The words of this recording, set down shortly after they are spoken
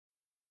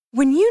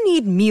When you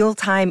need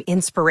mealtime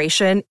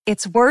inspiration,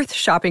 it's worth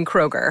shopping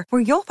Kroger,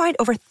 where you'll find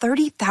over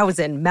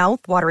 30,000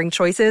 mouth-watering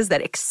choices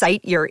that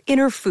excite your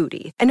inner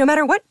foodie. And no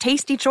matter what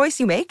tasty choice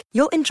you make,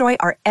 you'll enjoy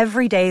our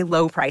everyday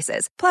low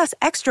prices, plus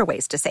extra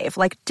ways to save,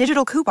 like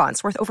digital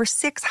coupons worth over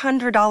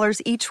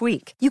 $600 each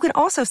week. You can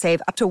also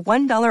save up to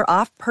 $1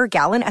 off per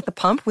gallon at the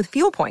pump with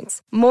fuel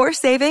points. More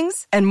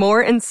savings and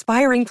more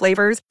inspiring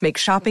flavors make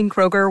shopping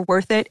Kroger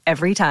worth it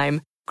every time.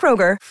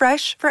 Kroger,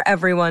 fresh for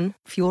everyone.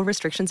 Fuel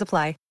restrictions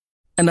apply.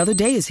 Another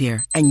day is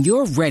here, and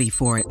you're ready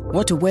for it.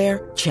 What to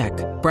wear? Check.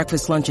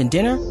 Breakfast, lunch, and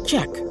dinner?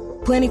 Check.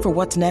 Planning for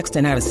what's next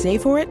and how to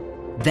save for it?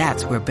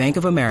 That's where Bank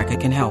of America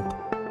can help.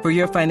 For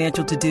your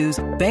financial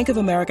to-dos, Bank of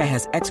America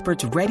has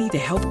experts ready to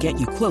help get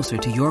you closer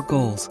to your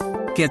goals.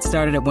 Get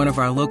started at one of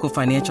our local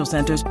financial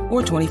centers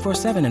or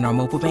 24/7 in our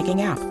mobile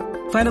banking app.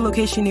 Find a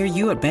location near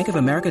you at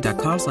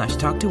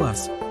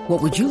bankofamerica.com/talktous.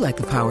 What would you like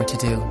the power to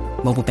do?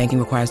 Mobile banking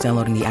requires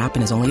downloading the app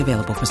and is only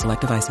available for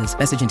select devices.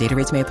 Message and data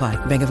rates may apply.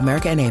 Bank of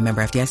America N.A.,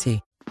 member FDIC.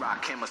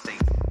 Rock Chemistry.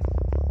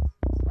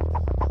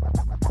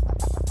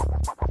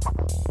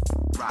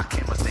 Rock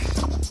Chemistry.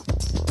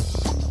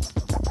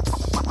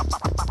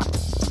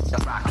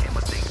 Rock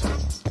Chemistry.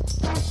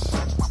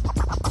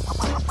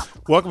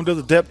 Welcome to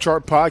the Depth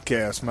Chart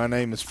Podcast. My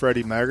name is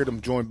Freddie Maggard.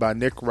 I'm joined by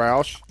Nick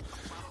Roush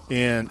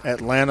in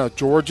Atlanta,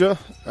 Georgia.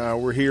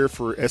 We're here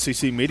for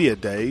SEC Media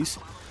Days,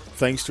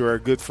 thanks to our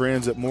good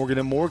friends at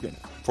Morgan & Morgan.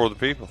 For the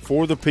people.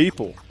 For the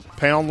people.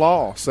 Pound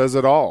Law says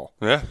it all.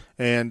 Yeah.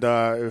 And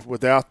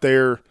without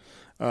their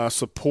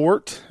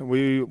support,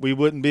 we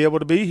wouldn't be able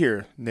to be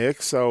here,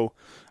 Nick. So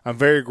I'm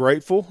very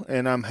grateful,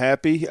 and I'm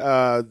happy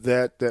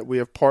that we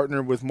have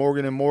partnered with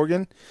Morgan &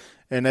 Morgan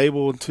and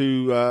able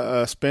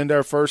to spend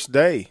our first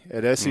day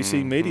at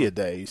SEC Media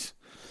Days.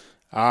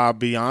 I'll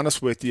be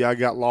honest with you, I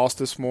got lost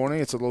this morning.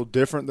 It's a little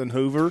different than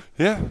Hoover.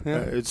 Yeah.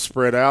 It's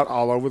spread out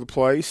all over the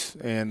place.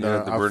 And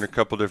we're in a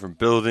couple different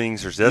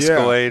buildings. There's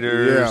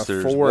escalators.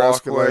 There's 4 walkways.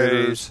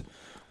 escalators.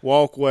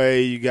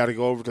 Walkway. You got to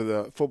go over to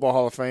the Football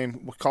Hall of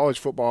Fame, College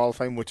Football Hall of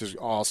Fame, which is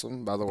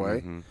awesome, by the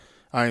way.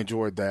 I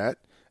enjoyed that.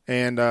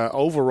 And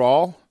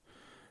overall,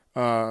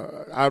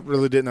 I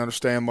really didn't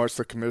understand much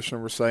the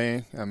commissioner was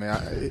saying. I mean,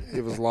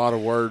 it was a lot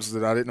of words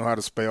that I didn't know how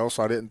to spell,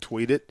 so I didn't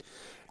tweet it.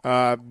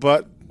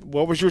 But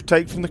what was your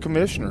take from the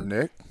commissioner,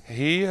 Nick?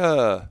 He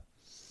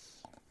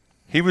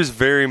was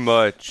very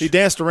much – He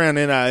danced around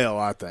NIL,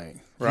 I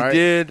think, right? He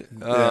did.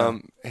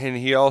 And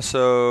he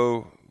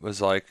also was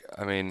like,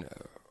 I mean,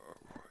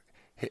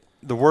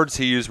 the words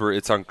he used were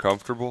it's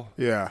uncomfortable.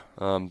 Yeah.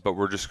 But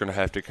we're just going to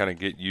have to kind of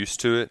get used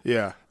to it.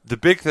 Yeah. The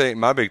big thing,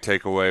 my big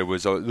takeaway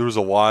was there was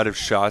a lot of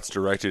shots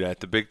directed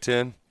at the Big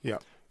Ten. Yeah.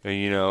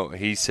 And,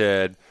 he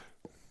said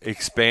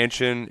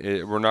expansion,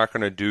 we're not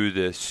going to do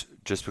this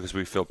just because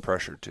we feel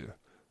pressured to.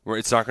 Where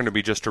it's not going to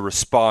be just a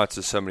response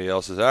to somebody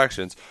else's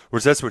actions,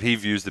 whereas that's what he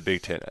views the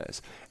Big Ten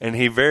as. And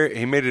he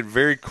made it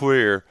very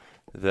clear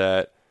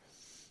that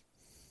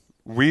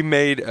we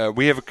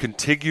have a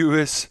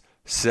contiguous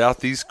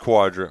southeast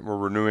quadrant. We're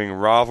renewing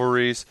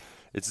rivalries.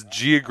 It's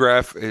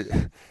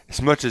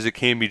as much as it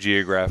can be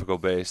geographical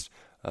based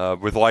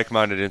with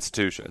like-minded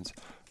institutions.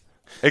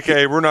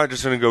 Okay, we're not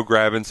just going to go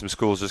grabbing some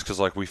schools just because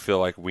we feel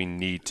like we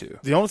need to.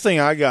 The only thing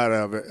I got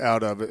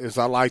out of it is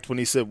I liked when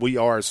he said we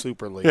are a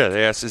super league. Yeah,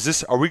 they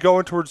asked, are we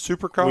going towards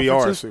super conferences? We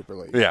are a super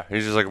league. Yeah,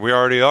 he's just like, we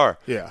already are.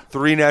 Yeah.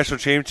 3 national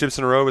championships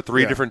in a row with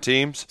 3 different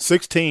teams.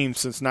 6 teams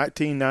since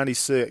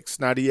 1996,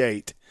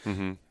 98.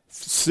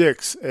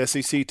 6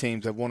 SEC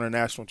teams have won a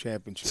national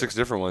championship. 6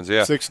 different ones,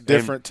 yeah. 6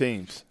 different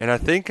teams. And I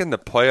think in the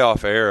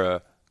playoff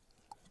era,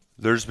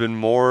 there's been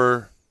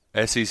more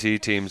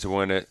SEC teams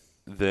win it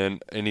than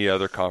any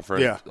other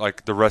conference,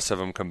 like the rest of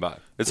them combined.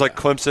 It's like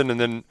Clemson and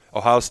then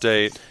Ohio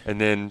State and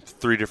then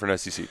 3 different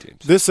SEC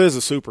teams. This is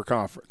a super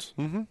conference.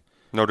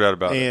 No doubt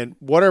about it. And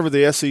whatever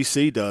the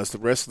SEC does, the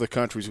rest of the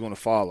country is going to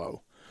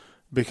follow,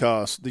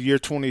 because the year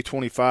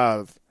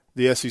 2025,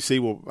 the SEC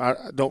will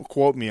 – don't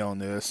quote me on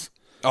this.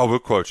 Oh, we'll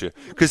quote you.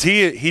 Because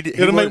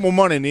it'll make more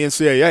money in the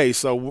NCAA,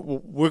 so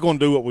we're going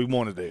to do what we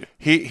want to do.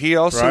 He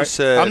also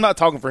said – I'm not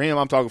talking for him.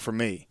 I'm talking for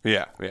me.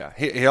 Yeah.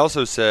 He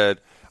also said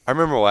 – I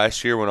remember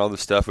last year when all the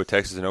stuff with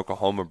Texas and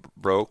Oklahoma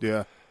broke.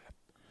 Yeah.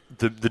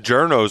 The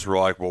journos were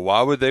like, well,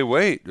 why would they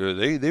wait?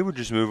 They would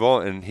just move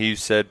on. And he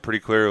said pretty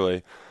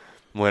clearly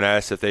when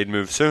asked if they'd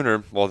move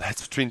sooner, well,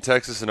 that's between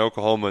Texas and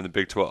Oklahoma and the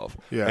Big 12.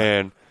 Yeah.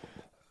 And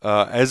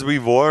as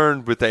we've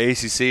learned with the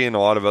ACC and a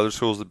lot of other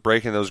schools,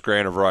 breaking those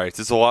grant of rights,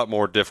 it's a lot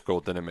more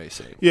difficult than it may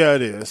seem. Yeah,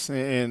 it is.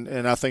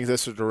 And I think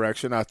that's the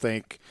direction. I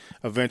think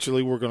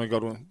eventually we're going to go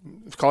to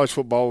 – college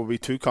football will be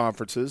 2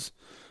 conferences.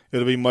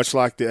 It'll be much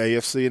like the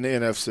AFC and the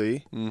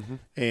NFC,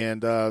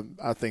 and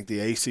I think the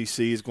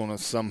ACC is going to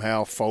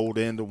somehow fold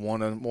into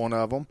one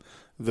of them.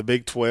 The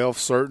Big 12,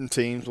 certain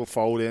teams will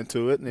fold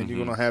into it, and then you're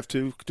going to have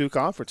two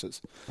conferences.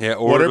 Yeah,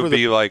 or it'll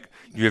be like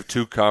you have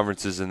 2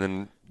 conferences and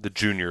then the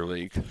junior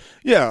league.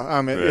 Yeah,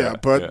 I mean,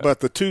 but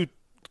the 2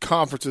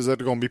 conferences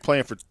that are going to be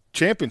playing for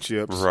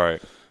championships,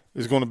 right?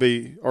 are going to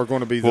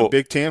be the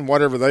Big Ten,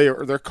 whatever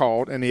they're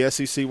called, and the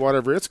SEC,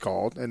 whatever it's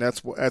called, and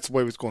that's the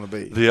way it's going to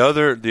be. The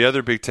other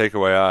big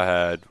takeaway I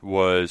had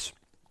was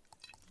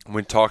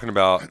when talking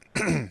about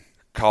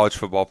college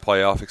football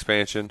playoff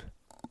expansion.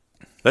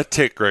 That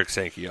ticked Greg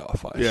Sankey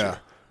off last year.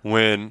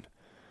 When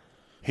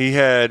he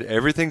had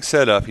everything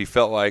set up, he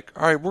felt like,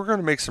 all right, we're going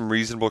to make some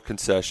reasonable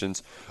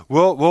concessions.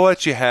 We'll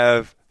let you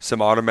have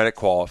some automatic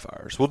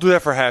qualifiers. We'll do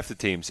that for half the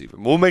teams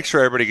even. We'll make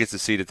sure everybody gets a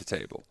seat at the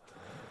table.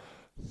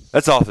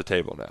 That's off the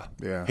table now.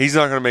 Yeah. He's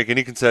not going to make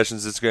any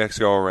concessions this next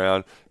go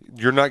around.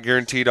 You're not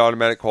guaranteed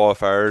automatic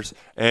qualifiers.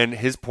 And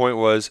his point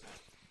was,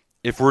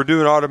 if we're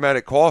doing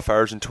automatic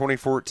qualifiers in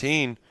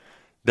 2014,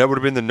 that would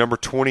have been the number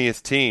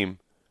 20th team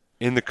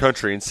in the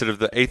country instead of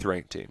the 8th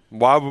ranked team.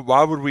 Why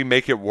would we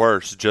make it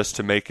worse just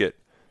to make it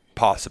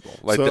possible?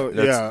 Like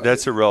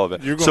that's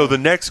irrelevant. So the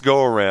next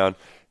go around,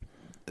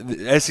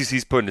 the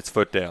SEC's putting its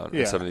foot down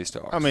in some of these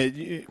talks. I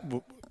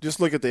mean, just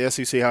look at the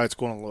SEC, how it's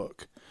going to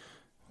look.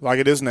 Like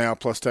it is now,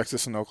 plus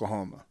Texas and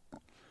Oklahoma.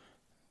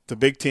 The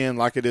Big Ten,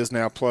 like it is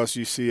now, plus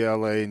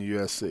UCLA and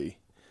USC.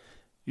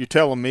 You're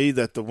telling me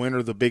that the winner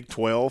of the Big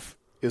 12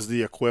 is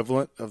the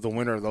equivalent of the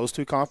winner of those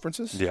two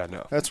conferences? Yeah,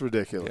 no. That's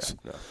ridiculous.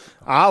 Yeah, no.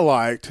 I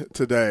liked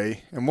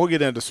today, and we'll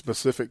get into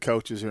specific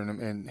coaches here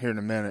in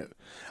a minute.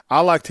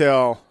 I liked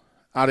how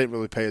I didn't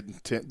really pay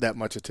that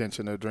much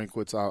attention to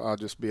Drinkwitz. I'll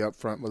just be up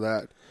front with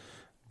that.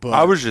 But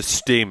I was just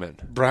steaming.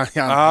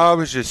 I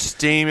was just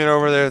steaming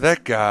over there.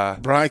 That guy.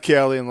 Brian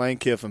Kelly and Lane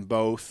Kiffin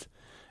both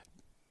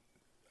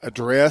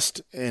addressed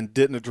and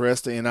didn't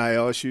address the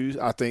NIL issues.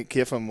 I think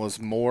Kiffin was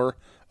more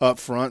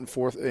upfront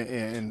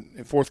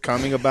and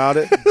forthcoming about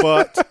it.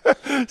 But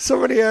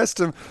somebody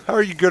asked him, "How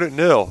are you good at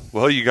nil?"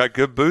 Well, you got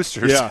good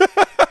boosters. Yeah.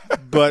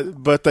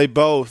 But they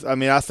both. I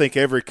mean, I think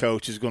every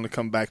coach is going to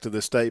come back to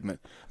this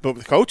statement. But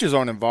the coaches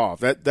aren't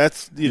involved.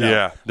 That's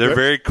Yeah, they're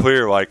very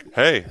clear. Like,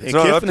 hey, it's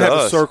not Kiffin up to had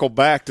us. to circle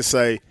back to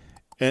say,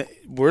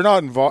 we're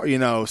not involved.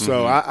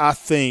 So I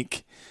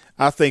think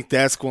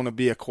that's going to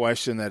be a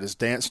question that is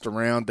danced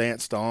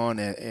on,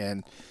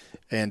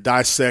 and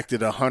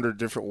dissected 100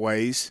 different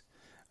ways.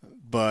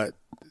 But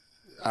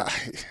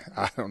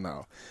I don't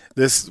know.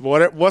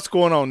 What's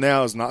going on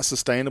now is not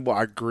sustainable.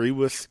 I agree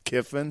with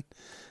Kiffin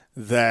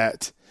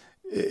that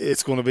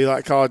it's going to be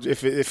like college.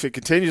 If it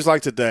continues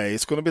like today,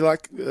 it's going to be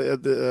like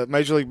the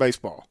Major League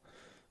Baseball.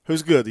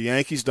 Who's good? The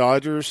Yankees,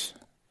 Dodgers,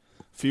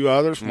 a few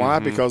others. Why?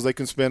 Because they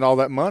can spend all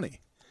that money.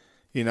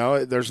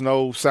 There's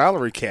no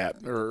salary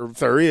cap, or if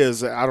there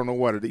is, I don't know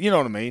what it is. You know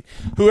what I mean?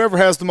 Whoever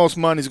has the most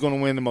money is going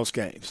to win the most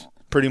games.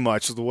 Pretty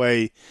much is the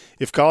way.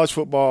 If college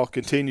football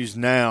continues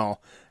now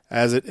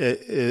as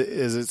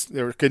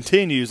it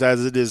continues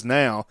as it is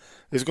now,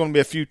 there's going to be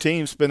a few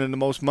teams spending the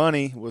most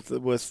money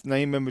with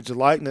name, image, and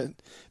likeness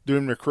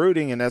doing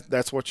recruiting, and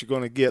that's what you're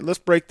going to get. Let's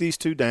break these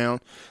two down.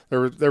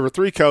 There were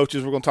three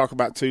coaches. We're going to talk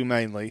about two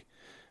mainly.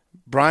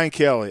 Brian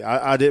Kelly.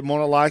 I didn't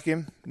want to like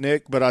him,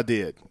 Nick, but I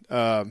did.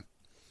 I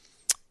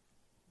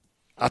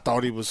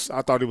thought he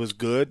was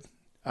good.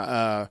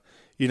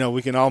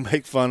 We can all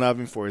make fun of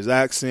him for his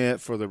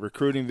accent, for the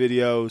recruiting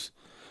videos.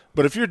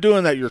 But if you're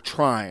doing that, you're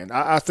trying.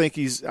 I think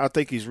he's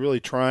really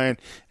trying.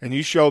 And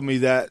you showed me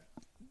that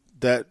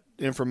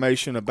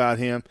information about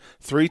him.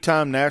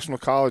 3-time National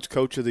College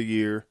Coach of the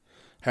Year,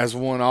 has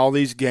won all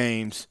these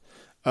games.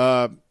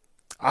 I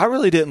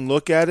really didn't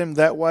look at him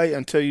that way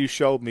until you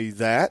showed me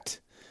that.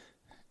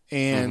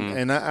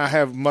 And I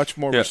have much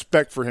more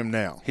respect for him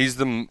now. He's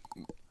the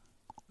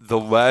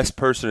last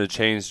person to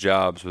change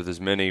jobs with as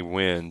many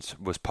wins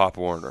was Pop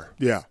Warner.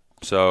 Yeah.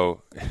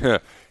 So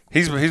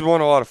he's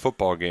won a lot of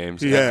football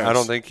games. Yes. I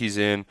don't think he's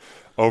in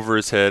over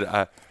his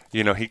head.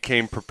 He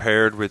came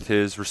prepared with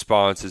his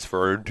responses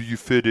for, do you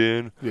fit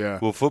in? Yeah.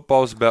 Well,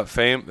 football's about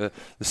fame. The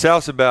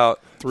South's about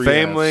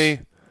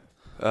family,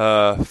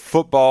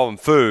 football, and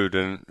food.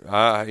 And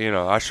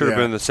I should have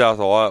been in the South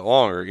a lot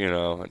longer.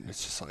 And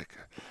it's just like,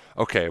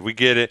 okay, we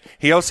get it.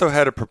 He also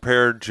had a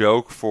prepared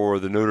joke for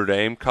the Notre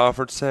Dame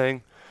conference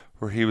thing,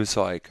 where he was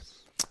like,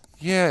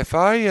 yeah, if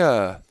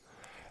I've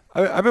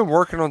been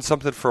working on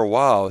something for a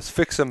while. It's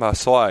fixing my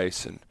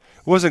slice, and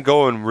it wasn't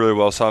going really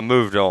well, so I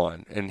moved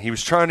on. And he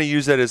was trying to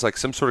use that as like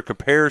some sort of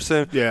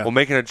comparison while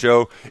making a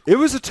joke. It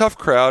was a tough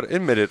crowd,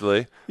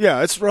 admittedly.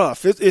 Yeah, it's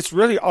rough. It's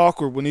really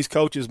awkward when these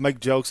coaches make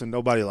jokes and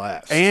nobody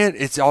laughs. And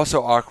it's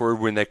also awkward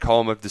when they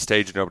call him up the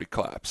stage and nobody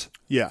claps.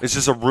 Yeah. It's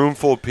just a room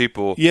full of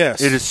people.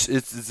 Yes.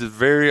 It's a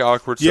very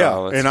awkward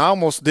silence. Yeah, and I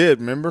almost did,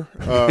 remember?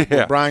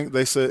 Brian,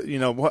 they said,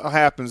 what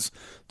happens,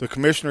 the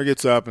commissioner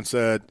gets up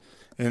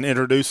and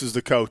introduces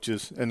the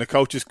coaches, and the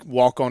coaches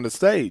walk on the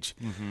stage.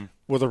 Mm-hmm.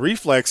 Well, the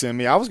reflex in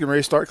me, I was getting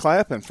ready to start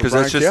clapping for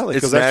Brian Kelly.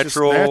 Because that's just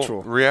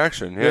natural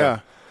reaction. Yeah.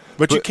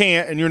 But you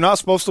can't, and you're not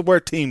supposed to wear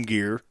team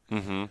gear,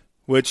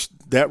 which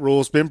that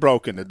rule's been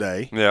broken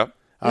today. Yeah.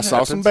 I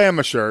saw some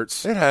Bama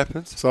shirts. It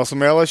happens. Saw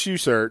some LSU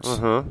shirts.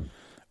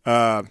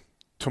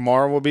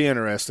 Tomorrow will be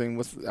interesting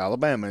with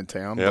Alabama in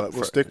town, but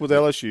we'll stick with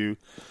LSU.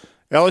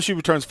 LSU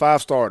returns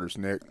 5 starters,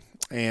 Nick,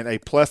 and a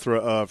plethora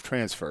of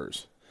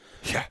transfers.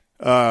 Yeah.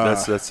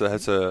 That's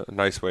a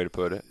nice way to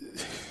put it.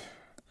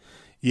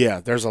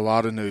 Yeah, there's a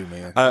lot of new,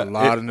 man. A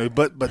lot of new.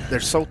 But they're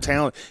so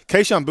talented.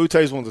 Kayshon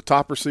Boutte is one of the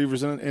top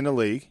receivers in the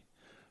league,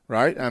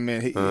 right? I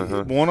mean,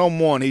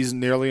 one-on-one, he's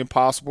nearly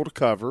impossible to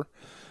cover.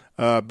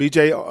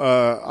 B.J.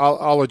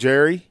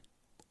 Olajere,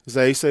 is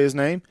that how you say his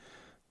name?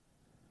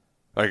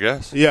 I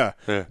guess. Yeah.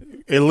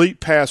 Elite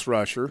pass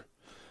rusher.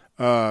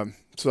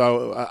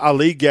 So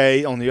Ali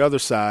Gay on the other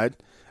side.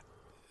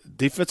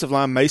 Defensive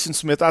line, Mason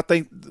Smith. I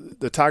think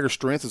the Tigers'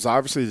 strength is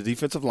obviously the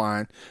defensive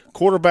line.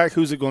 Quarterback,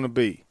 who's it going to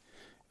be?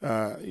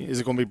 Is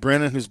it going to be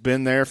Brennan, who's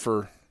been there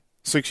for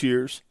 6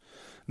 years?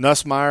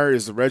 Nussmeier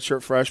is the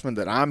redshirt freshman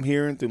that I'm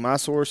hearing through my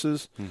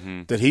sources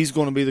that he's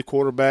going to be the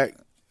quarterback.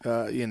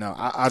 I don't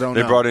know.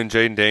 They brought in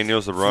Jaden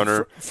Daniels, the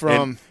runner.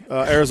 From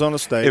Arizona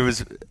State. It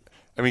was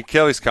 – I mean,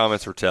 Kelly's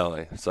comments were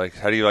telling. It's like,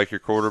 how do you like your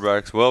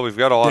quarterbacks? Well, we've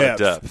got a lot of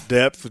depth.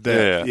 Depth.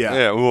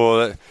 Yeah.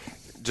 Well,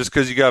 just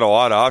because you got a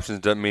lot of options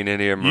doesn't mean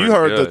any of them are You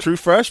heard good. the true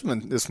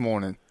freshman this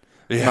morning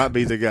might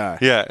be the guy.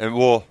 Yeah, and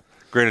well,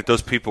 granted,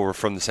 those people were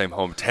from the same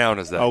hometown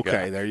as that guy.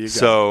 Okay, there you go.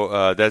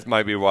 So that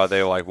might be why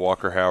they like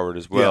Walker Howard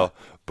as well.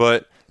 Yeah.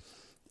 But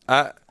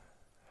I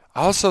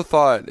also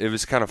thought it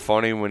was kind of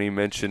funny when he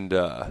mentioned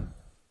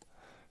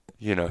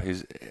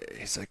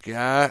he's like,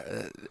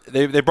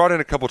 they brought in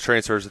a couple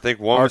transfers. I think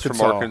one was from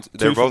Arkansas.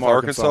 They were both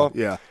Arkansas.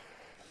 Yeah.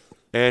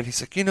 And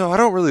he's like, I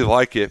don't really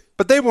like it,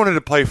 but they wanted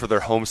to play for their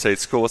home state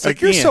school. It's like,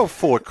 Again, you're so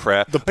full of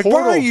crap. Like,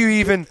 why are you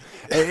even?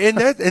 And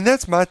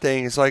that's my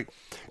thing. It's like,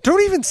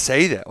 don't even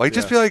say that. Like,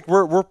 just be like,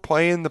 we're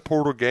playing the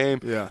portal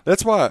game. Yeah.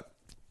 That's why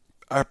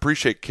I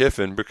appreciate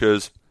Kiffin,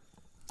 because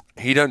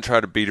he doesn't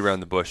try to beat around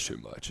the bush too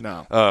much.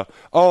 No.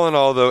 All in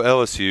all, though,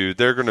 LSU,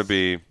 they're going to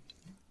be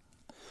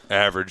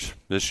average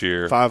this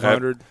year.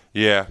 500.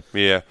 Yeah.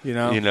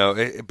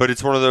 But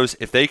it's one of those,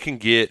 if they can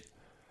get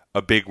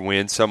a big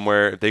win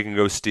somewhere, if they can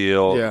go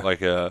steal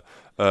like a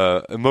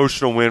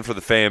emotional win for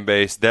the fan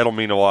base, that'll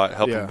mean a lot,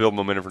 help them build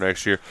momentum for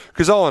next year.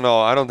 Because all in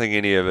all, I don't think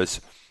any of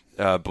us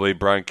believe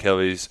Brian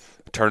Kelly's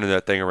turning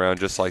that thing around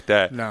just like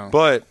that. No.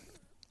 But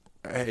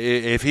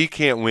if he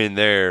can't win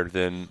there,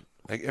 then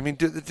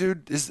the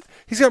dude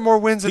he's got more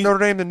wins in Notre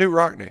Dame than Newt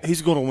Rockne.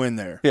 He's going to win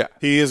there. Yeah,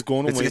 he is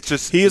going to win.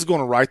 He is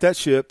going to right that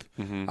ship.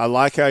 I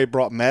like how he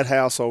brought Matt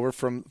House over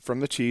from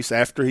the Chiefs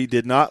after he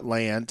did not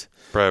land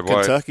Brad White,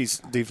 Kentucky's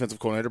defensive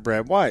coordinator,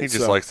 Brad White. He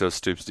just likes those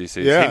Stoops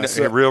DCs. Yeah,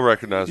 he real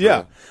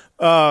recognizable.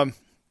 Yeah.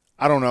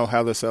 I don't know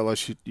how this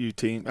LSU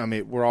team. I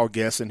mean, we're all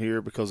guessing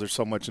here because there's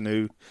so much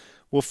new.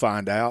 We'll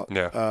find out.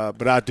 Yeah.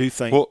 But I do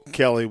think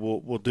Kelly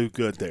will do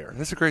good there.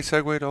 That's a great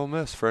segue to Ole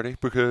Miss, Freddie,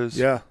 because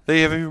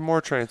they have even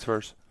more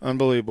transfers.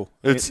 Unbelievable.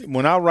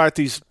 When I write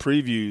these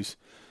previews,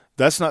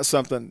 that's not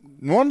something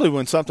 – normally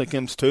when something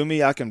comes to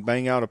me, I can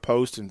bang out a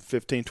post in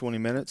 15, 20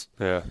 minutes.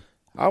 Yeah.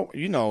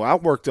 I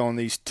worked on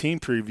these team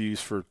previews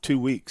for 2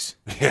 weeks.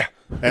 Yeah.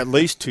 At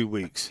least 2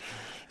 weeks.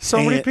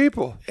 Many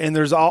people. And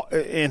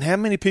and how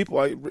many people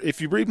 –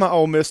 if you read my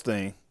Ole Miss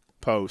thing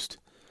post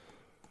 –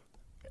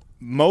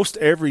 most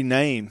every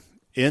name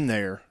in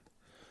there,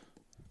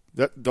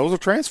 those are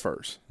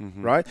transfers,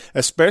 right?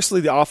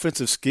 Especially the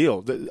offensive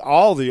skill.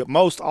 All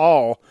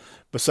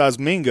besides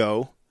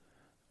Mingo,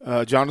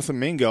 Jonathan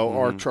Mingo,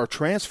 are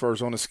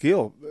transfers on the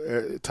skill.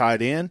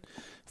 Tight end,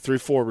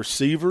 3-4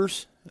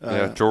 receivers.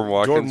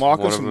 Jordan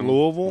Watkins from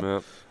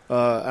Louisville.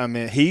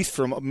 Yep. Heath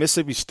from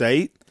Mississippi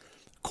State.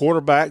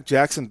 Quarterback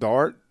Jackson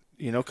Dart.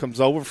 Comes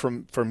over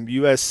from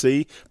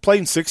USC. Played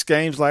in 6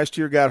 games last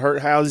year. Got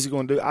hurt. How is he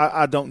going to do?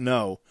 I don't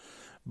know.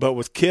 But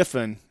with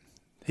Kiffin,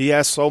 he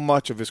has so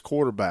much of his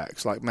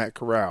quarterbacks, like Matt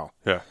Corral.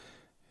 Yeah.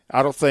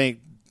 I don't think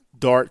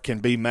Dart can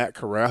be Matt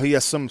Corral. He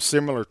has some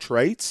similar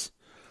traits,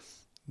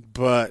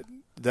 but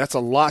that's a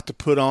lot to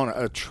put on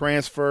a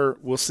transfer.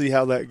 We'll see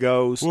how that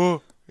goes.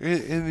 Well,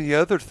 and the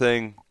other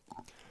thing,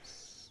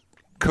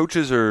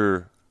 coaches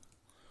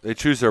they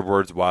choose their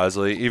words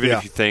wisely, even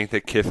if you think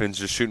that Kiffin's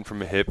just shooting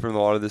from a hip from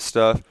a lot of this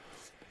stuff.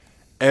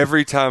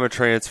 Every time a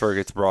transfer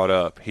gets brought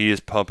up, he is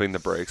pumping the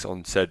brakes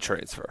on said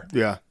transfer.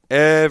 Yeah.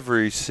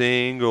 Every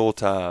single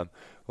time.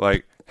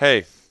 Like,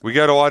 hey, we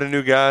got a lot of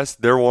new guys.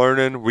 They're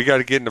learning. We got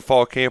to get into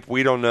fall camp.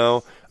 We don't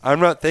know. I'm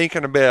not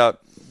thinking about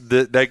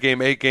that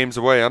game 8 games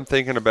away. I'm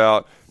thinking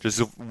about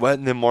just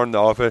letting them learn the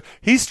offense.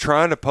 He's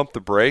trying to pump the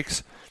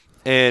brakes,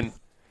 and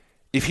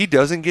if he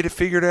doesn't get it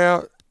figured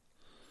out,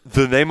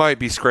 then they might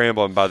be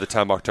scrambling by the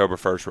time October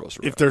 1st rolls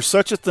around. If there's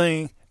such a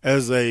thing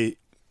as a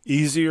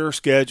easier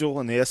schedule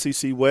in the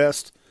SEC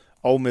West,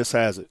 Ole Miss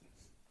has it.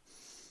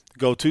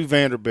 Go to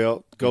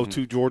Vanderbilt, go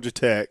to Georgia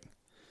Tech,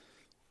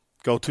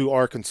 go to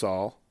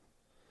Arkansas.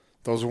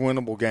 Those are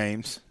winnable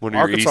games. One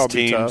of your East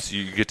teams,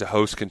 you get to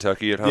host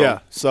Kentucky at home. Yeah,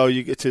 so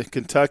you get to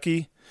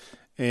Kentucky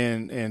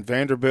and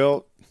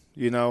Vanderbilt.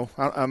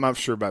 I'm not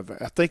sure about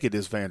that. I think it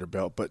is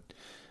Vanderbilt, but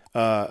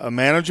a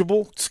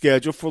manageable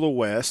schedule for the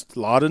West. A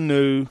lot of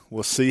new.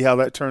 We'll see how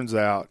that turns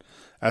out.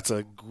 That's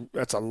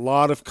a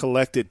lot of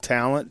collected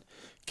talent.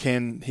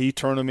 Can he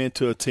turn them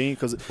into a team?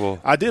 Because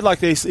I did like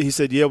he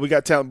said, we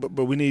got talent,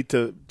 but we need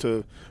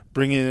to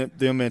bring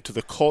them into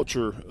the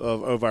culture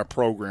of our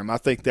program. I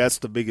think that's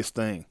the biggest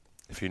thing.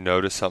 If you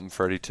notice something,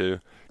 Freddie, too,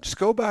 Just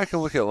go back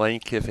and look at Lane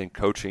Kiffin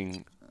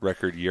coaching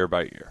record year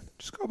by year.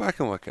 Just go back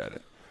and look at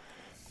it.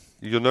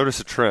 You'll notice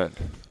a trend.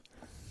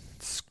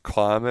 It's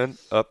climbing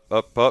up,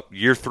 up, up.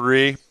 Year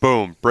 3,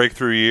 boom,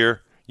 breakthrough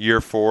year. Year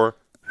 4,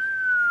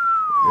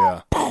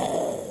 Yeah.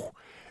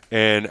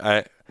 and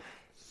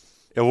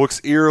it looks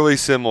eerily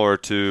similar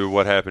to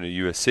what happened at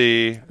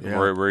USC, Yeah.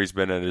 where he's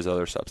been at his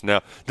other stops.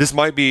 Now, this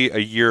might be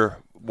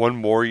one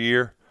more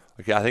year.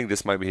 Okay, I think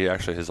this might be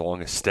actually his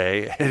longest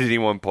stay at any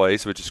one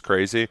place, which is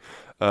crazy.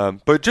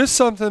 But just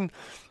something,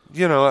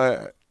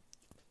 granted,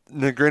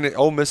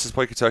 Ole Miss has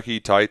played Kentucky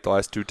tight the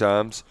last 2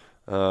 times.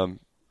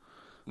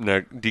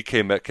 Now,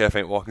 DK Metcalf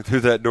ain't walking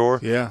through that door.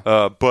 Yeah.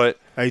 But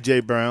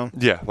A.J. Brown.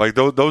 yeah, like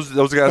those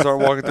guys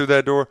aren't walking through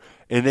that door,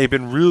 and they've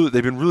been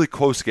really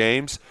close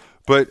games.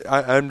 But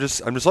I'm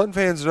just letting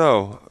fans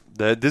know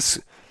that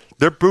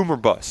they're boom or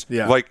bust.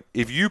 Yeah. Like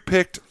if you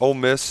picked Ole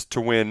Miss to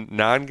win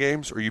 9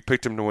 games or you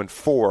picked them to win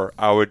 4,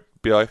 I would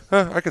be like,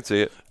 I can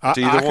see it. It's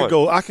either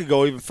one. I could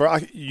go even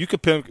further. You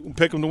could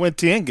pick them to win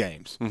 10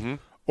 games. Mm-hmm.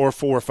 Or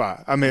 4 or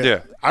 5. I mean, Yeah.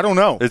 I don't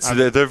know.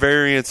 Their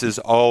variance is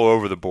all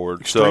over the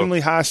board.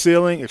 Extremely high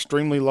ceiling,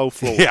 extremely low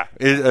floor. Yeah,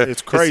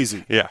 it's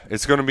crazy.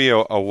 It's going to be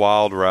a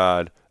wild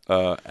ride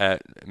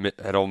at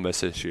Ole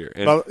Miss this year.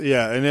 And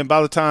And then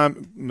by the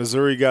time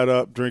Missouri got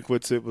up,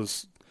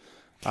 Drinkwitz,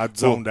 I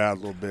zoned out a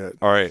little bit.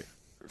 all right,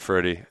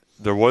 Freddie,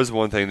 there was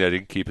one thing that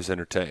didn't keep us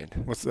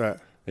entertained. What's that?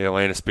 The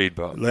Atlanta speed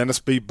bump. Atlanta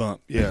speed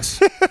bump.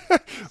 Yes.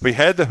 We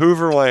had the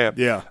Hoover lamp.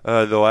 Yeah.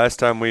 The last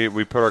time we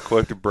put our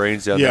collective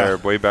brains down Yeah. there,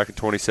 way back in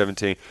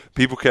 2017,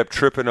 people kept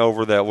tripping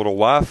over that little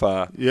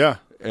Wi-Fi Yeah.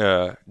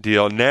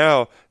 deal.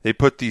 Now they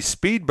put these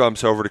speed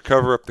bumps over to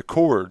cover up the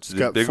cords, the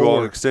got big 4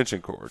 long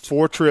extension cords.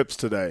 4 trips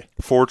today.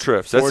 4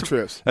 trips. 4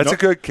 trips. That's No- a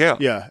good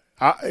count. Yeah.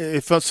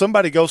 If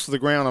somebody goes to the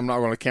ground, I'm not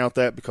going to count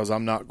that because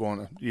I'm not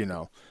going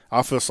to,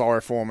 I'll feel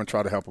sorry for them and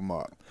try to help them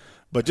up.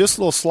 But just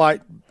little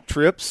slight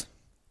trips.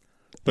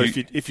 But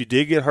if you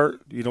did get hurt,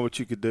 you know what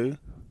you could do?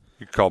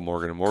 You could call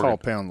Morgan & Morgan. Call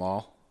Pound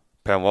Law.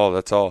 Pound Law,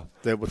 that's all.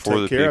 That would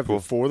For the take care people.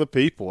 of it for the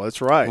people. That's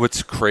right.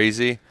 What's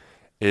crazy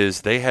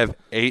is they have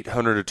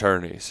 800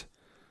 attorneys.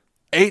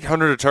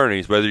 800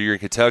 attorneys, whether you're in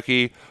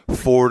Kentucky,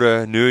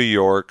 Florida, New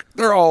York,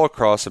 they're all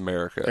across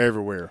America.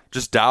 Everywhere.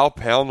 Just dial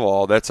Pound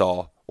Law, that's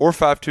all. Or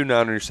 529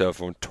 on your cell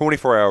phone,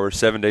 24 hours,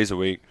 7 days a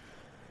week.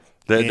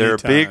 They're a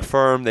big Anytime.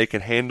 firm. They can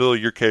handle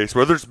your case,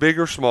 whether it's big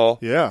or small.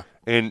 Yeah.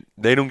 And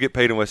they don't get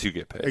paid unless you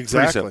get paid.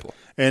 Exactly. Pretty simple.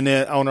 And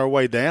then on our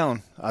way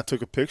down, I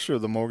took a picture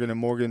of the Morgan &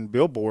 Morgan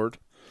billboard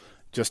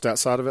just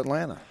outside of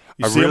Atlanta.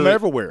 You see them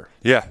everywhere.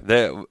 Yeah,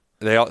 they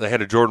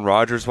had a Jordan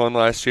Rogers one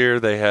last year.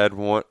 They had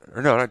one,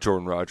 or no, not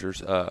Jordan Rogers.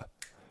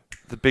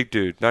 The big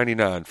dude,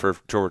 99 for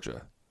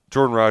Georgia.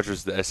 Jordan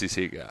Rogers, the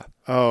SEC guy.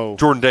 Oh.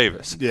 Jordan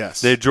Davis.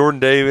 Yes. They had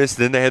Jordan Davis.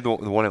 Then they had the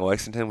one in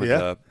Lexington with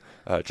Yeah.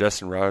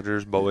 Justin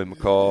Rogers, Bowie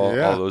McCall,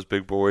 Yeah. all those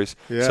big boys.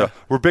 Yeah. So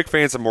we're big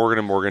fans of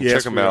Morgan & Morgan. Yes,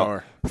 Check them we out.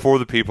 are.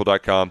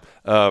 forthepeople.com.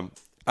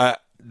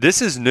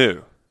 This is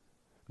new.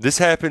 This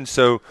happened,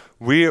 so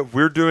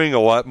we're doing a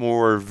lot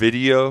more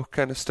video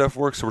kind of stuff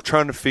work. So we're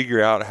trying to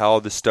figure out how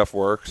this stuff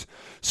works.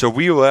 So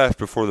we left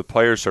before the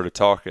players started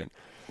talking.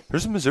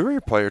 There's a Missouri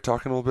player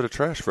talking a little bit of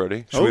trash,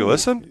 Freddie. Should we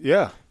listen?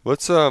 Yeah.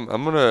 Let's. I'm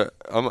gonna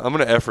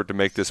effort to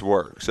make this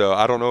work. So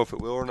I don't know if it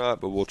will or not,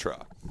 but we'll try.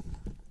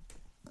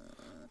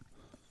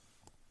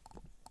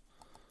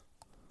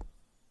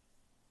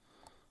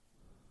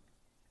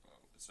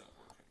 It's not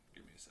working.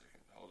 Give me a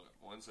second. Hold up.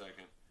 1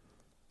 second.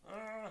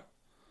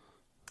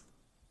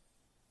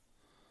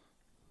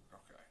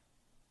 Okay.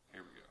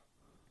 Here we go.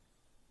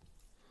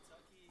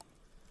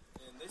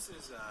 And this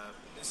is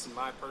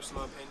my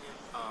personal opinion,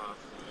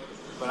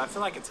 but I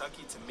feel like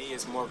Kentucky to me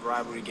is more of a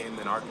rivalry game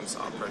than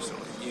Arkansas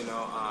personally.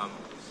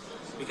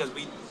 Because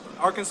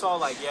Arkansas,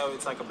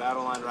 it's like a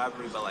battle line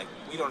rivalry, but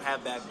we don't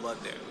have bad blood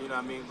there. You know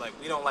what I mean?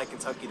 We don't like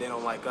Kentucky, they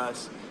don't like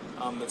us.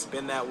 It's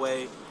been that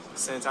way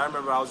since I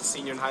remember I was a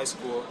senior in high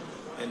school.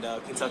 And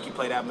Kentucky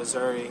played at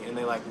Missouri, and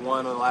they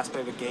won on the last play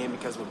of the game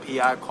because of a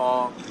PI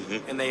call,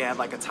 and they had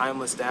a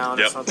timeless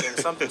down or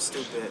something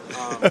stupid.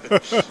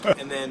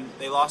 And then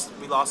we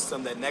lost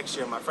them that next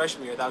year, my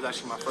freshman year. That was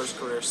actually my first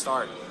career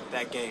start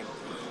that game.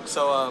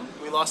 So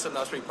we lost them.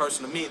 That was pretty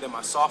personal to me. Then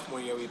my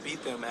sophomore year, we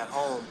beat them at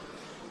home,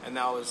 and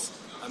that was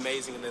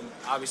amazing. And then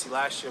obviously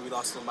last year we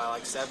lost them by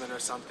 7 or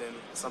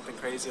something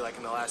crazy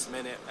in the last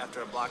minute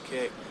after a block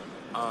kick.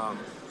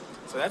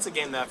 So that's a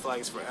game that I feel like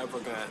is forever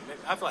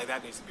I feel like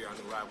that needs to be our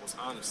new rivals,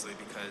 honestly,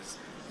 because,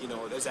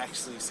 there's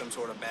actually some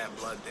sort of bad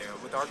blood there.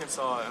 With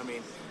Arkansas,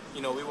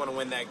 we want to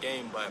win that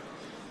game, but,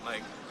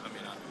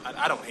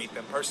 I don't hate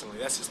them personally.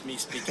 That's just me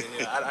speaking.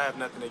 I have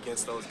nothing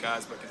against those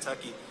guys, but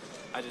Kentucky,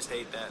 I just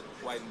hate that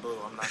white and blue.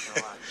 I'm not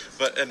going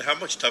to lie. And how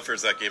much tougher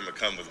has that game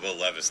become with Will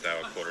Levis now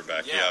at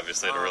quarterback? He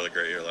obviously had a really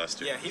great year last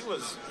year. Yeah,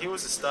 he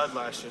was a stud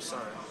last year,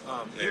 sorry.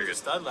 He was a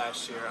stud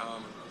last year.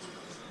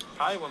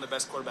 Probably one of the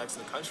best quarterbacks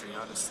in the country,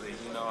 honestly.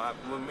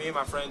 When me and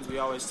my friends, we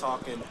always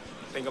talk and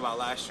think about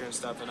last year and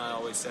stuff, and I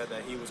always said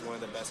that he was one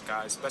of the best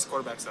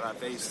quarterbacks that I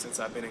faced since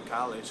I've been in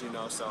college,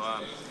 So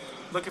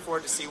looking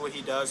forward to see what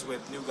he does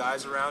with new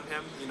guys around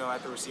him,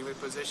 at the receiver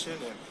position,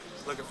 and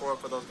looking forward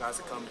for those guys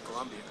to come to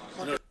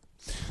Columbia.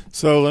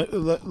 So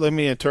let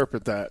me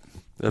interpret that.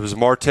 It was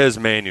Martez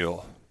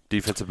Manuel,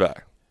 defensive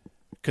back.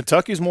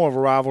 Kentucky's more of a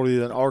rivalry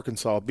than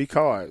Arkansas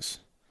because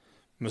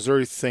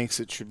Missouri thinks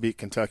it should beat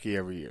Kentucky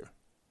every year.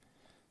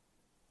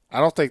 I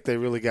don't think they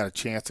really got a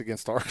chance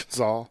against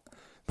Arkansas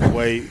the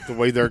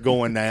way they're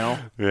going now.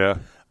 Yeah.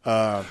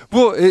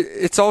 Well,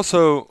 it's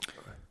also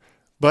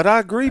 – but I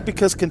agree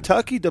because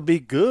Kentucky, to be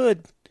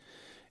good,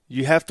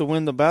 you have to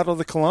win the Battle of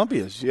the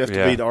Columbias. You have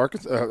to beat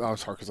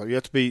Arkansas. You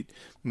have to beat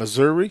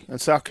Missouri and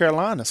South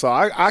Carolina. So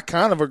I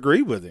kind of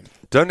agree with him.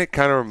 Doesn't it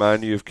kind of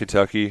remind you of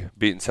Kentucky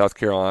beating South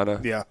Carolina?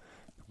 Yeah.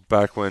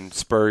 Back when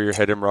Spurrier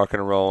had him rocking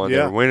and rolling. Yeah.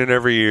 They were winning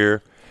every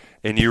year.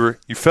 And you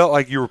felt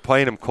like you were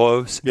playing them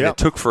close, and it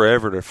took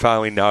forever to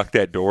finally knock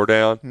that door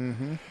down.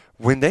 Mm-hmm.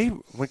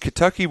 When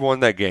Kentucky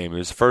won that game, it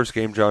was the first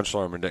game John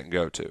Schlarman didn't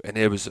go to, and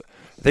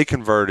they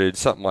converted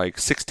something like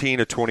 16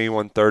 to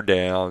 21 third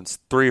downs,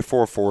 3 or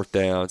 4 fourth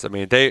downs. I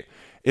mean,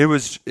 it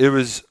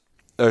was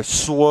a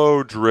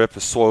slow drip, a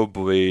slow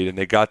bleed, and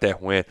they got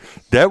that win.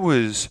 That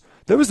was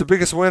the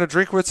biggest win of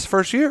Drinkwitz's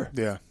first year.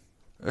 Yeah.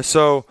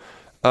 So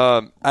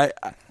I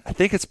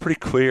think it's pretty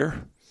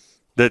clear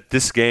that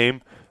this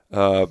game.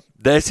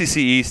 The SEC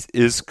East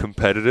is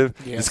competitive.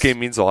 Yes. This game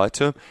means a lot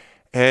to him.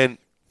 And,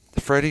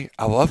 Freddie,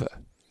 I love it.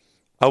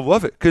 I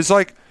love it. Because,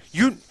 like,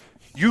 you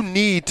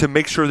need to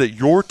make sure that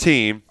your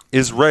team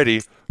is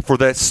ready for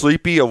that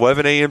sleepy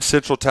 11 a.m.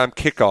 Central Time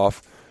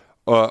kickoff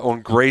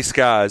on gray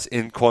skies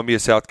in Columbia,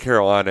 South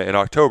Carolina in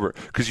October.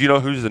 Because you know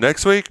who's the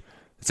next week?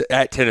 It's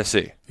at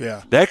Tennessee.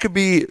 Yeah. That could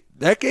be –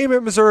 that game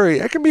at Missouri,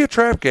 that can be a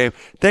trap game.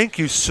 Thank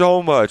you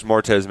so much,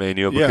 Martez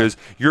Manuel, because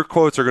your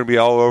quotes are going to be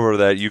all over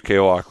that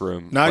UK locker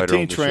room.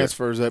 19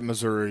 transfers at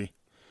Missouri.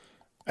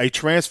 A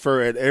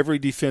transfer at every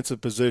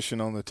defensive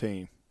position on the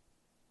team.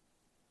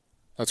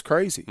 That's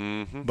crazy.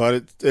 Mm-hmm.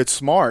 But it's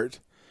smart.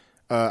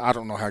 I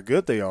don't know how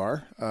good they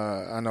are.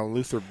 I know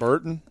Luther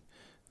Burton,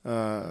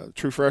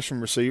 true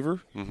freshman receiver,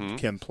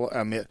 can play.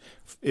 I mean,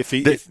 if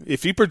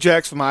he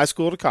projects from high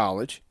school to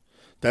college,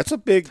 that's a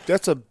big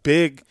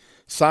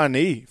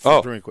signee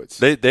for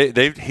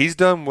Drinkwitz. He's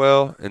done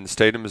well in the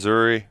state of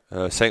Missouri,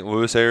 St.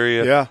 Louis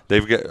area. Yeah.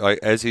 They've got, like,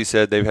 as he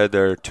said, they've had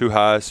their 2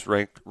 highest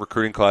ranked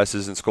recruiting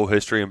classes in school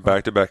history in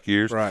back-to-back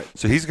years. Right.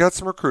 So he's got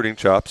some recruiting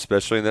chops,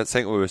 especially in that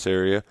St. Louis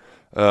area.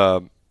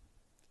 But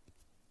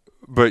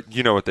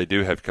you know what they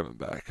do have coming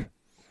back?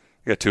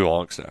 They got 2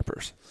 long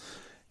snappers.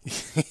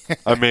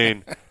 I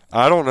mean,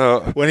 I don't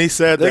know. When he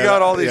said they that,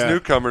 got all these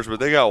newcomers, but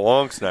they got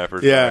long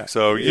snappers back.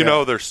 So you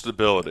know their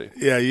stability.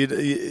 Yeah,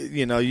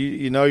 you know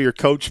your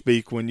coach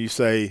speak when you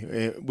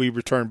say we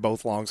return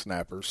both long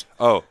snappers.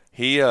 Oh,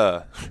 he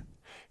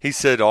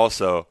said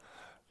also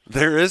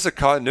there is a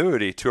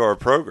continuity to our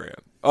program.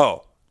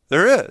 Oh,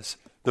 there is.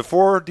 The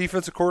 4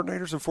 defensive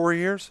coordinators in 4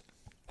 years.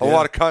 A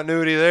lot of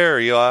continuity there,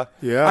 Eli.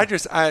 Yeah.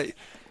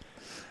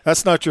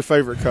 That's not your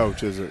favorite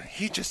coach, is it?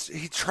 He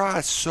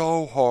tries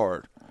so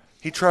hard.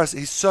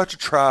 He's such a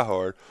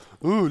try-hard.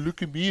 Oh,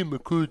 look at me in my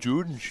cool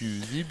Jordan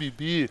shoes. Here's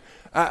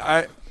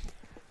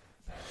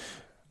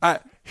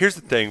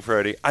the thing,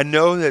 Freddie. I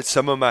know that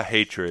some of my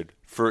hatred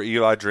for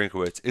Eli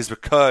Drinkwitz is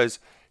because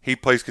he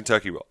plays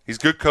Kentucky well. He's a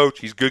good coach.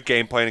 He's a good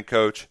game planning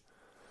coach.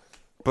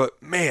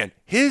 But, man,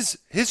 his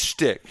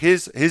shtick,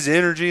 his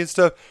energy and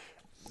stuff,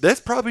 that's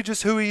probably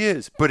just who he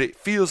is. But it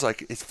feels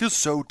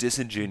so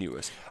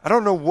disingenuous. I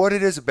don't know what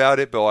it is about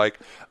it, but, like,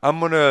 I'm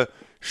going to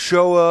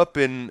show up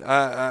and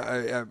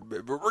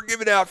we're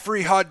giving out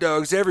free hot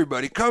dogs to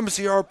everybody. Come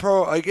see our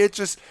pro. Like, it's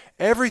just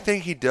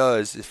everything he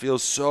does, it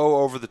feels so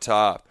over the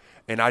top.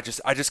 And I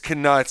just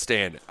cannot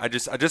stand it. I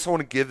just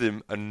want to give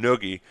them a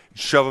noogie,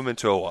 shove them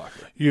into a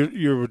locker.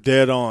 You're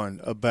dead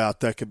on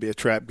about that could be a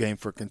trap game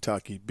for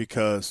Kentucky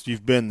because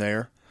you've been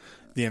there.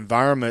 The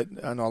environment,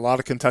 I know a lot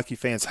of Kentucky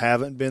fans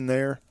haven't been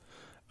there.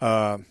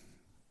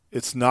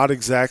 It's not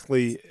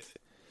exactly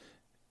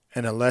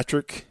an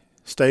electric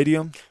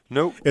stadium.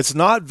 Nope. It's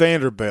not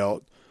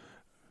Vanderbilt.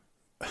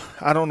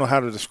 I don't know how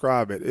to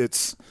describe it.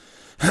 It's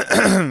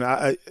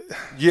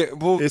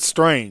it's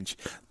strange.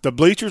 The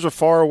bleachers are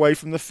far away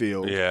from the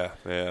field. Yeah.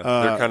 They're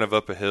kind of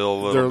up a hill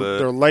a little bit.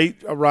 They're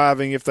late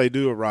arriving if they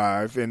do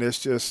arrive, and it's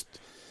just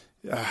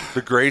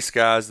the gray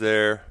skies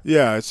there.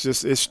 Yeah, it's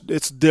just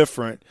it's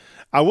different.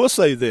 I will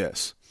say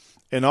this: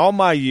 in all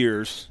my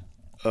years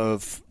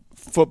of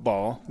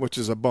football, which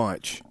are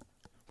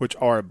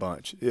a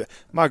bunch. Yeah,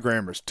 my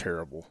grammar's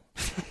terrible.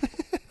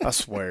 I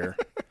swear.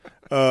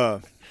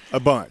 A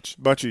bunch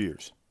of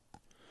years.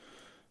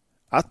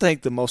 I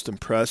think the most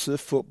impressive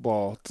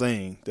football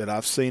thing that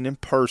I've seen in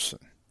person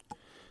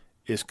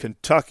is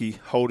Kentucky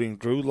holding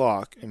Drew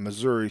Lock in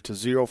Missouri to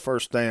 0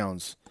 first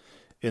downs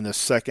in the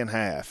second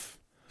half.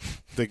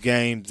 The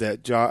game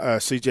that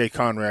C.J.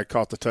 Conrad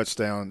caught the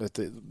touchdown at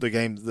the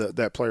game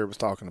that player was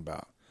talking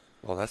about.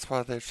 Well, that's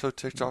why they're so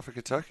ticked off at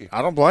Kentucky.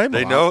 I don't blame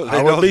them. They know.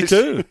 I would be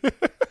too.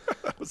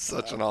 That was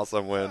such an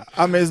awesome win.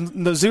 I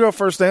mean, 0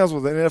 first downs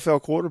with an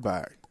NFL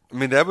quarterback. I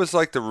mean, that was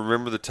like the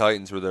Remember the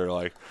Titans where they're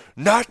like,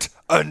 not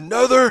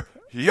another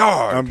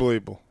yard.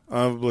 Unbelievable.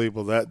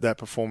 That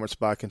performance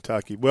by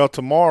Kentucky. Well,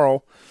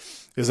 tomorrow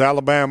is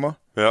Alabama.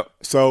 Yep.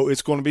 So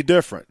it's going to be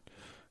different.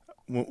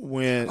 You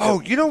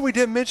know what we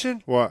didn't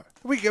mention? What?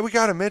 We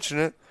got to mention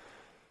it.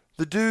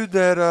 The dude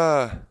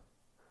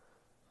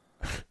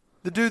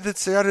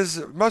that's got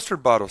his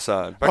mustard bottle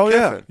signed by Kiffin.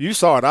 Yeah. You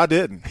saw it. I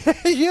didn't.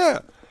 Yeah.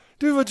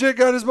 Dude legit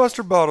got his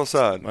mustard bottle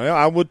signed. Well,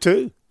 I would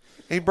too.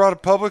 He brought a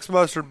Publix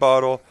mustard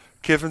bottle.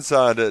 Kiffin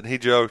signed it, and he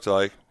joked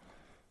like,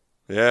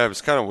 yeah, it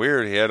was kind of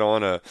weird. He had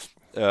on I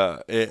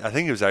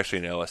think it was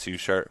actually an LSU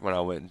shirt when I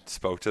went and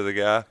spoke to the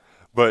guy.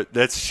 But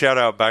that's shout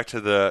out back to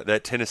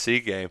that Tennessee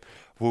game.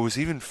 What was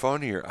even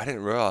funnier, I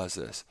didn't realize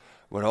this,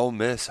 when Ole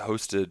Miss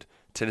hosted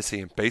Tennessee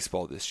in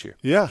baseball this year.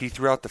 Yeah. He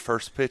threw out the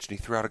first pitch, and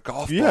he threw out a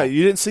golf ball. Yeah,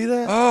 you didn't see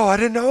that? Oh, I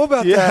didn't know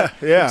about that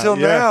until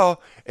now.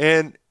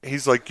 And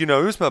he's like, it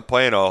was my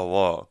plan all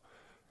along.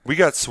 We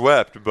got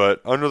swept,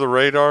 but under the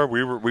radar,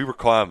 we were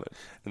climbing.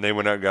 And they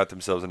went out and got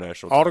themselves a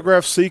national title.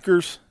 Autograph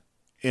seekers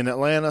in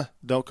Atlanta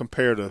don't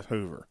compare to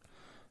Hoover.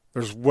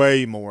 There's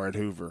way more at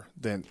Hoover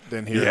than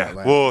here in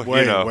Atlanta. Well,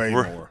 way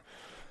more.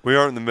 We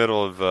are in the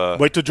middle of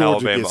Wait till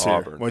Georgia Alabama, gets here.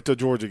 Auburn. Wait till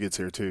Georgia gets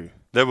here too.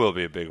 That will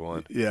be a big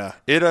one. Yeah.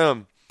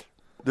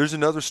 There's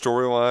another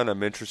storyline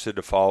I'm interested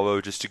to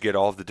follow just to get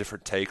all of the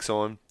different takes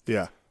on.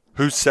 Yeah.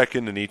 Who's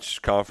second in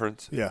each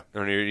conference? Yeah.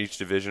 Or in each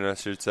division, I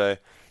should say.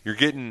 You're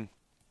going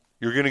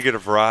to get a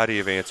variety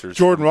of answers.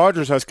 Jordan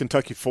Rogers has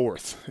Kentucky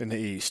 4th in the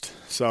East.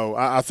 So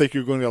I think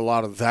you're going to get a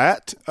lot of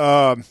that.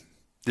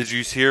 Did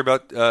you hear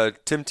about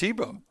Tim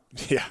Tebow?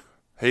 Yeah.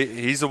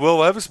 He's a Will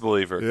Levis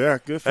believer. Yeah,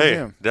 good for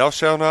him. Thou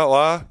shalt not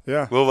lie.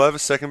 Yeah. Will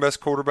Levis, second best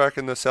quarterback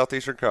in the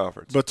Southeastern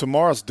Conference. But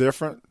tomorrow's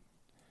different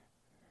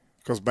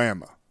because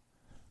Bama.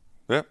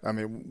 Yeah. I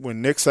mean,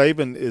 when Nick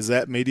Saban is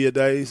at media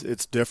days,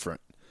 it's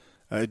different.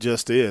 It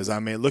just is. I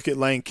mean, look at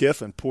Lane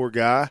Kiffin, poor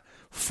guy.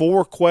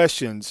 4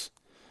 questions.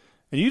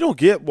 And you don't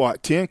get,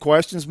 10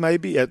 questions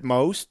maybe at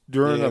most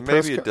during a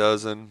press maybe a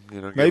dozen.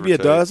 Maybe a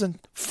dozen.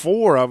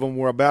 4 of them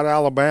were about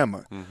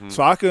Alabama. Mm-hmm.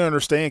 So I can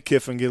understand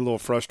Kiffin get a little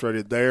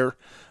frustrated there.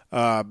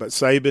 But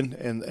Saban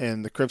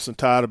and the Crimson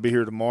Tide will be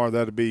here tomorrow.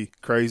 That'll be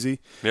crazy.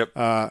 Yep.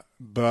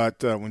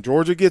 But when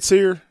Georgia gets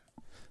here,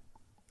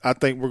 I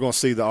think we're going to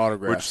see the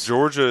autographs. Which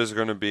Georgia is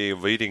going to be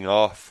leading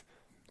off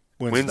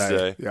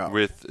Wednesday yeah.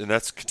 and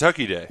that's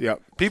Kentucky Day.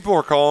 Yep. People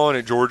are calling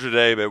it Georgia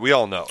Day, but we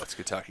all know it's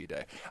Kentucky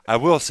Day. I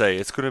will say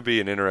it's going to be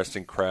an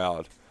interesting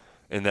crowd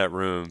in that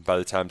room by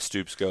the time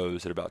Stoops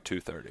goes at about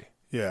 2:30.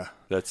 Yeah.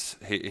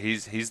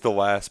 He's the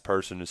last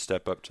person to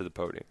step up to the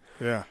podium.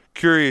 Yeah.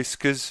 Curious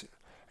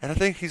and I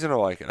think he's going to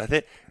like it. I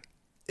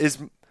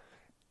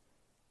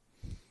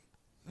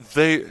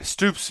think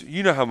Stoops,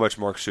 you know how much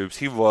Mark Stoops,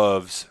 he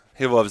loves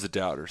the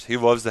doubters. He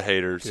loves the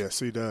haters. Yes,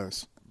 he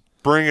does.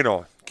 Bring it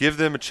on. Give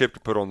them a chip to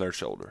put on their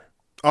shoulder.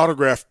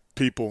 Autograph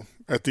people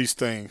at these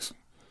things.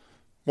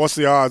 What's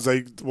the odds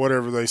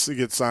whatever they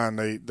get signed,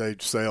 they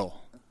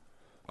sell?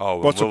 Oh,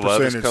 when what's the Will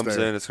Levis percentage comes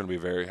there? in, it's going to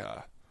be very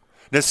high.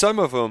 Now, some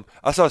of them,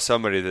 I saw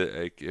somebody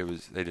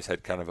that they just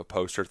had kind of a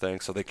poster thing,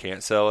 so they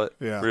can't sell it,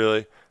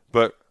 really.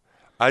 But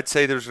I'd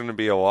say there's going to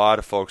be a lot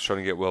of folks trying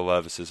to get Will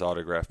Levis's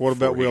autograph. What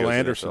about before he Will goes to the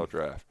Anderson? NFL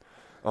draft.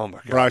 Oh my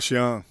God, Bryce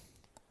Young,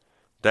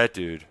 that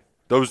dude,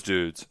 those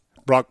dudes.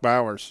 Brock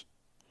Bowers.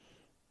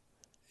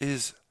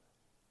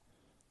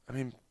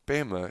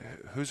 Bama,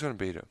 who's going to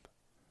beat him?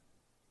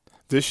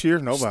 This year,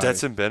 nobody.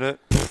 Stetson Bennett?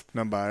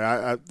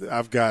 Nobody.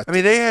 I've got.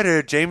 They had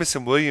a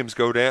Jamison Williams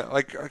go down.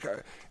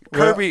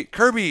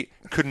 Kirby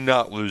could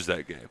not lose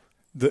that game.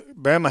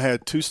 Bama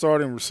had 2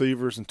 starting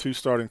receivers and 2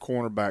 starting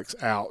cornerbacks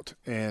out,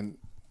 and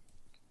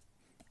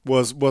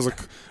was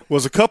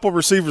a couple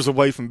receivers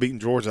away from beating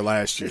Georgia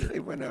last year. They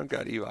went out and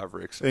got Eli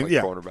Ricks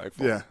cornerback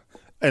for him.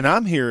 And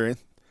I'm hearing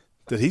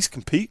that he's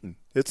competing.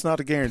 It's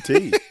not a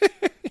guarantee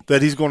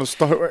that he's going to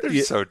start.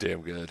 They're so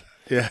damn good.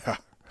 Yeah.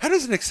 How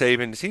does Nick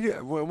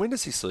Saban? When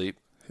does he sleep?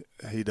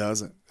 He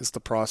doesn't. It's the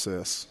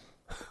process.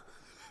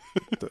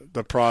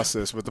 the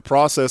process. But the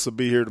process will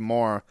be here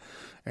tomorrow,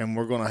 and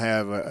we're going to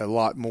have a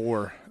lot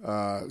more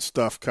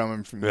stuff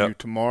coming from you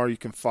tomorrow. You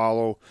can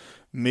follow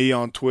me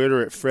on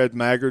Twitter at Fred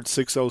Maggard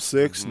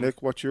 606. Mm-hmm.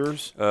 Nick, what's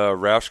yours?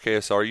 Roush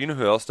KSR. You know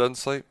who else doesn't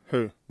sleep?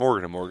 Who?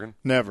 Morgan and Morgan.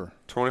 Never.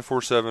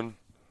 24/7,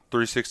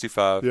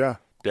 365. Yeah.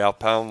 Dow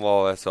Pound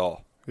Law. That's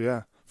all.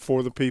 Yeah.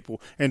 For the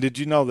people. And did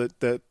you know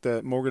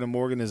that Morgan &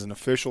 Morgan is an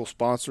official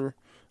sponsor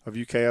of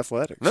UK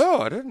Athletics? No,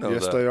 I didn't know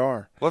that. Yes, they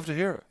are. Love to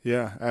hear it.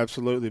 Yeah,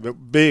 absolutely.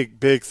 But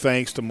big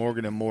thanks to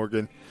Morgan &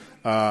 Morgan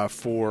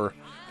for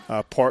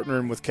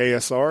partnering with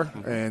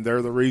KSR, and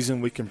they're the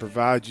reason we can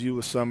provide you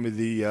with some of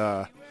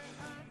the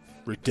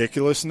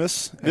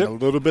ridiculousness and a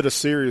little bit of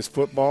serious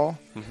football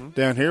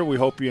down here. We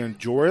hope you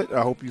enjoy it.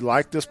 I hope you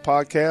like this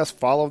podcast,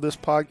 follow this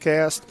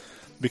podcast,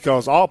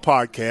 because all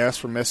podcasts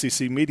from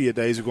SEC Media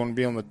Days are going to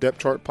be on the Depth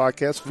Chart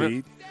podcast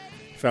feed,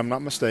 if I'm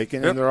not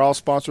mistaken, and they're all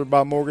sponsored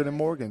by Morgan &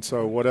 Morgan.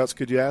 So what else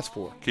could you ask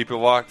for? Keep it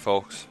locked,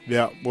 folks.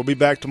 Yeah, we'll be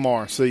back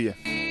tomorrow. See you.